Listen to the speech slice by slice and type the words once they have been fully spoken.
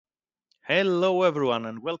Hello everyone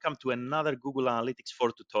and welcome to another Google Analytics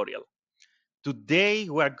 4 tutorial. Today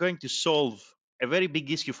we are going to solve a very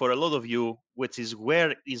big issue for a lot of you, which is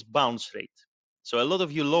where is bounce rate. So a lot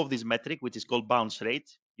of you love this metric, which is called bounce rate.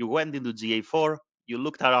 You went into GA4, you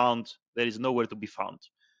looked around, there is nowhere to be found.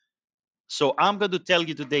 So I'm going to tell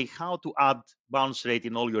you today how to add bounce rate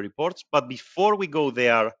in all your reports. But before we go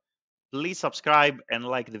there, please subscribe and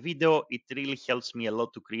like the video. It really helps me a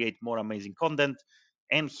lot to create more amazing content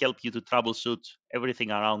and help you to troubleshoot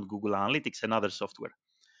everything around Google Analytics and other software.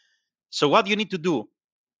 So what you need to do,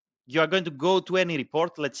 you are going to go to any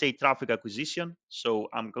report, let's say traffic acquisition. So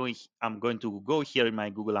I'm going to go here in my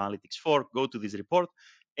Google Analytics 4, go to this report,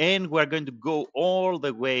 and we're going to go all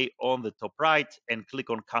the way on the top right and click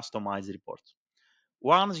on Customize Report.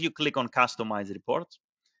 Once you click on Customize Report,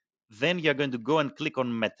 then you're going to go and click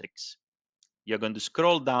on Metrics. You're going to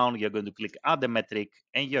scroll down, you're going to click add a metric,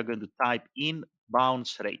 and you're going to type in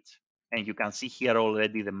bounce rate. And you can see here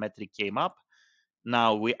already the metric came up.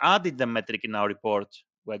 Now we added the metric in our report.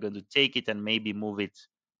 We're going to take it and maybe move it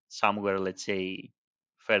somewhere, let's say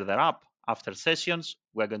further up after sessions.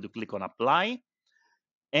 We're going to click on apply.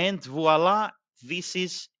 And voila, this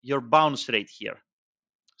is your bounce rate here.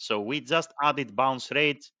 So we just added bounce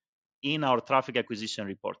rate in our traffic acquisition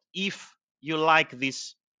report. If you like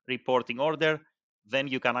this reporting order, then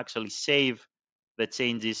you can actually save the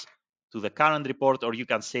changes to the current report, or you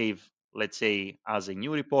can save, let's say, as a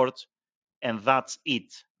new report, and that's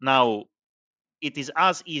it. Now, it is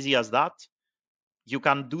as easy as that. You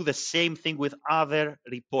can do the same thing with other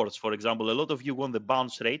reports. For example, a lot of you want the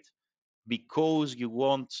bounce rate because you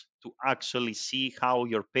want to actually see how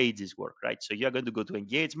your pages work, right? So you're going to go to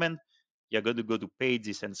engagement, you're going to go to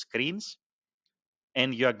pages and screens,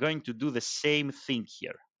 and you're going to do the same thing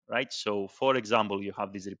here, right? So for example, you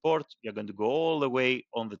have this report, you're going to go all the way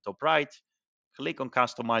on the top right, click on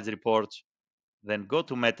Customize Report, then go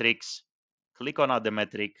to Metrics, click on Add the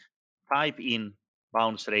Metric, type in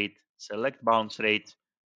bounce rate, select bounce rate,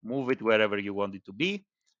 move it wherever you want it to be,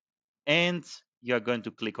 and you're going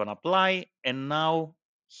to click on Apply, and now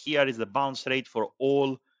here is the bounce rate for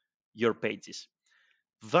all your pages.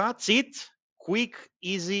 That's it. Quick,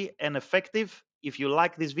 easy, and effective. If you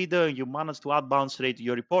like this video and you managed to add bounce rate to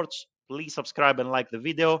your reports, please subscribe and like the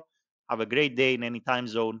video. Have a great day in any time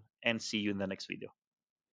zone, and see you in the next video.